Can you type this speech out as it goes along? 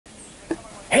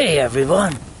Hey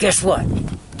everyone, guess what?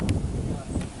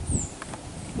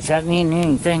 Does that mean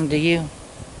anything to you?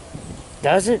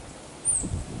 Does it?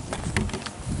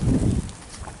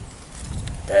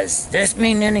 Does this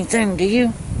mean anything to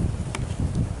you?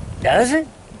 Does it?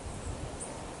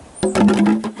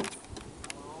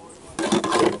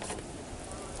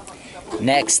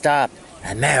 Next stop,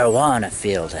 a marijuana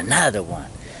field, another one.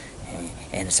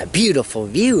 And it's a beautiful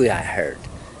view, I heard.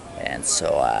 And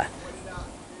so,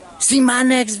 see my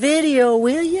next video,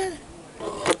 will ya?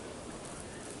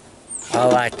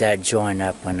 I'll light that joint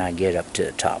up when I get up to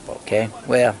the top, okay?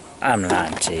 Well, I'm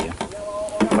lying to you.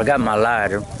 I got my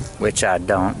lighter, which I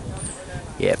don't.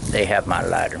 Yep, they have my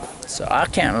lighter. So I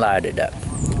can't light it up.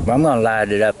 But I'm gonna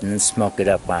light it up and then smoke it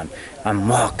up while I'm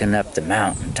walking up the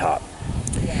mountaintop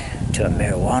to a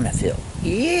marijuana field.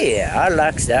 Yeah, I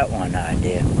likes that one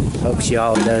idea. Hopes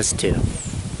y'all does too.